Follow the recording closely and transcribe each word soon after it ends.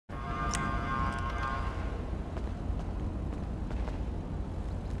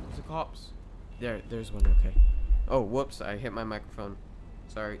cops? There's one. Okay. Oh, whoops! I hit my microphone.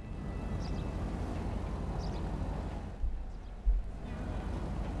 Sorry.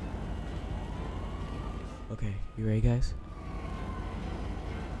 Okay, you ready, guys?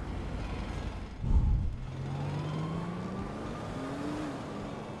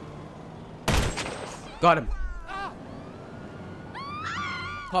 Got him.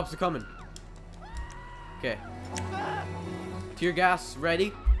 Cops are coming. Okay. Tear gas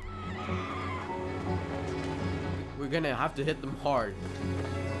ready. We're gonna have to hit them hard.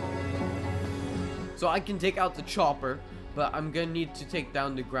 So I can take out the chopper, but I'm gonna need to take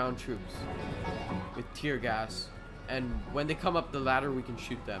down the ground troops with tear gas. And when they come up the ladder, we can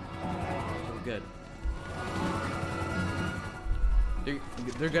shoot them. We're good.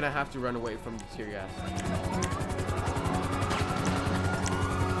 They're gonna have to run away from the tear gas.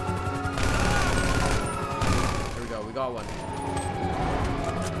 There we go, we got one.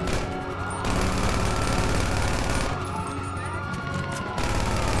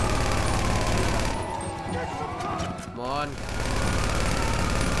 Come on.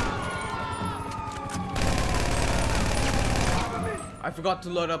 I forgot to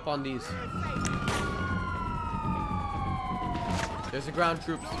load up on these. There's the ground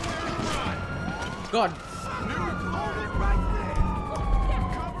troops. God.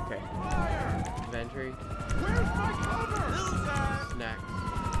 Okay. Inventory. Snacks.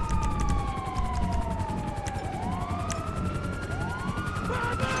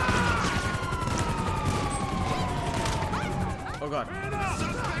 Oh God.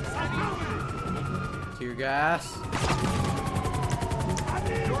 Tear gas.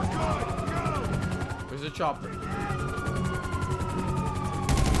 Where's the chopper?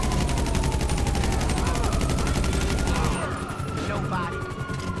 Nobody.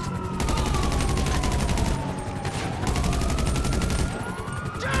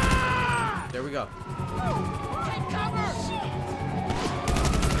 There we go. Take cover!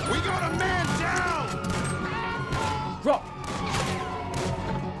 We got a man down! Drop!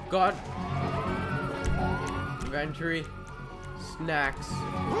 God. Inventory. Snacks.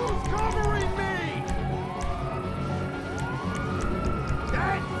 Who's covering me?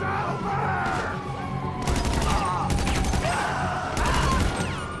 It's over!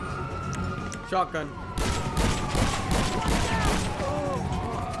 Shotgun.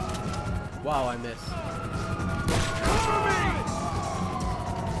 Wow, I missed. Cover me!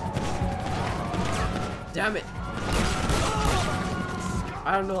 Damn it.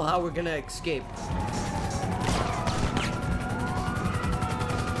 I don't know how we're gonna escape.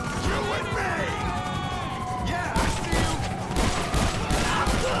 You and me! Yeah, I see you!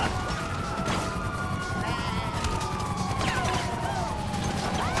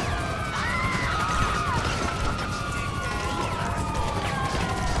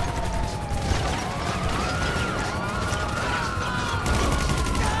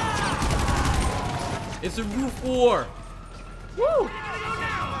 It's a roof war. Woo!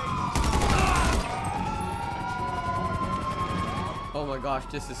 Oh my gosh,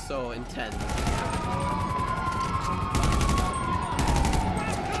 this is so intense. You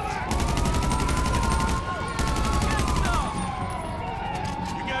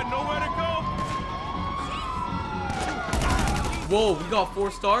got nowhere to go? Whoa, we got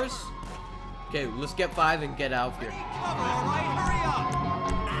 4 stars? Okay, let's get 5 and get out of here. Cover, all right? Hurry up!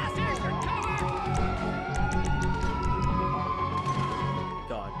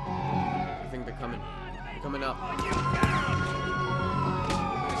 God. I think they're coming. They're coming up.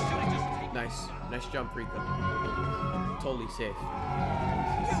 Nice. Nice jump, Rico. Totally safe.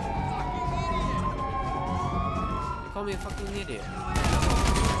 You call me a fucking idiot.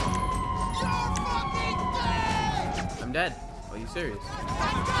 I'm dead. Are you serious?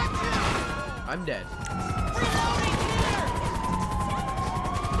 I'm dead.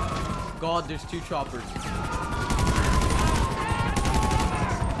 God, there's 2 choppers.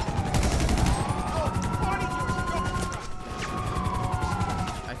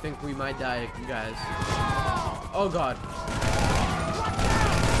 I think we might die, guys. Oh God.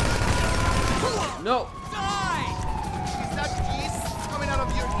 No. Die! Is that geese coming out of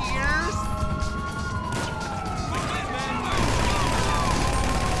your ears?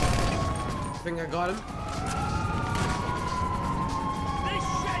 I think I got him. This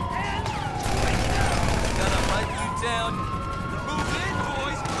shit ends! Gonna hunt you down. Move in,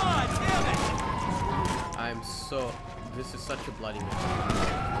 boys. Come on, damn it! I'm so... This is such a bloody mess.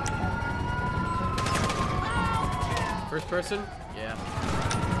 First person? Yeah.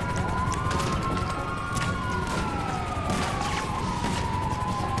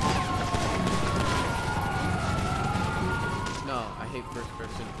 No, I hate first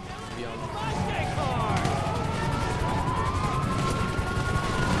person, to be honest.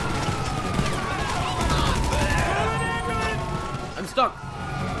 I'm stuck.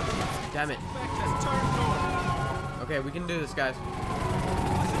 Damn it. Okay, we can do this, guys.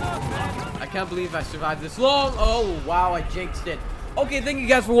 I can't believe I survived this long. Oh, wow, I jinxed it. Okay, thank you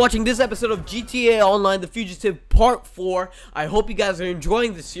guys for watching this episode of GTA Online, The Fugitive Part 4. I hope you guys are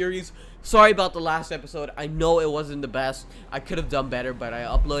enjoying the series. Sorry about the last episode. I know it wasn't the best. I could have done better, but I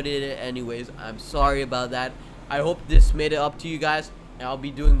uploaded it anyways. I'm sorry about that. I hope this made it up to you guys. And I'll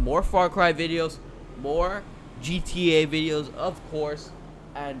be doing more Far Cry videos, more GTA videos, of course.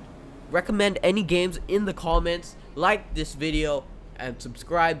 And recommend any games in the comments. Like this video and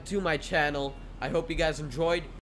subscribe to my channel. I hope you guys enjoyed.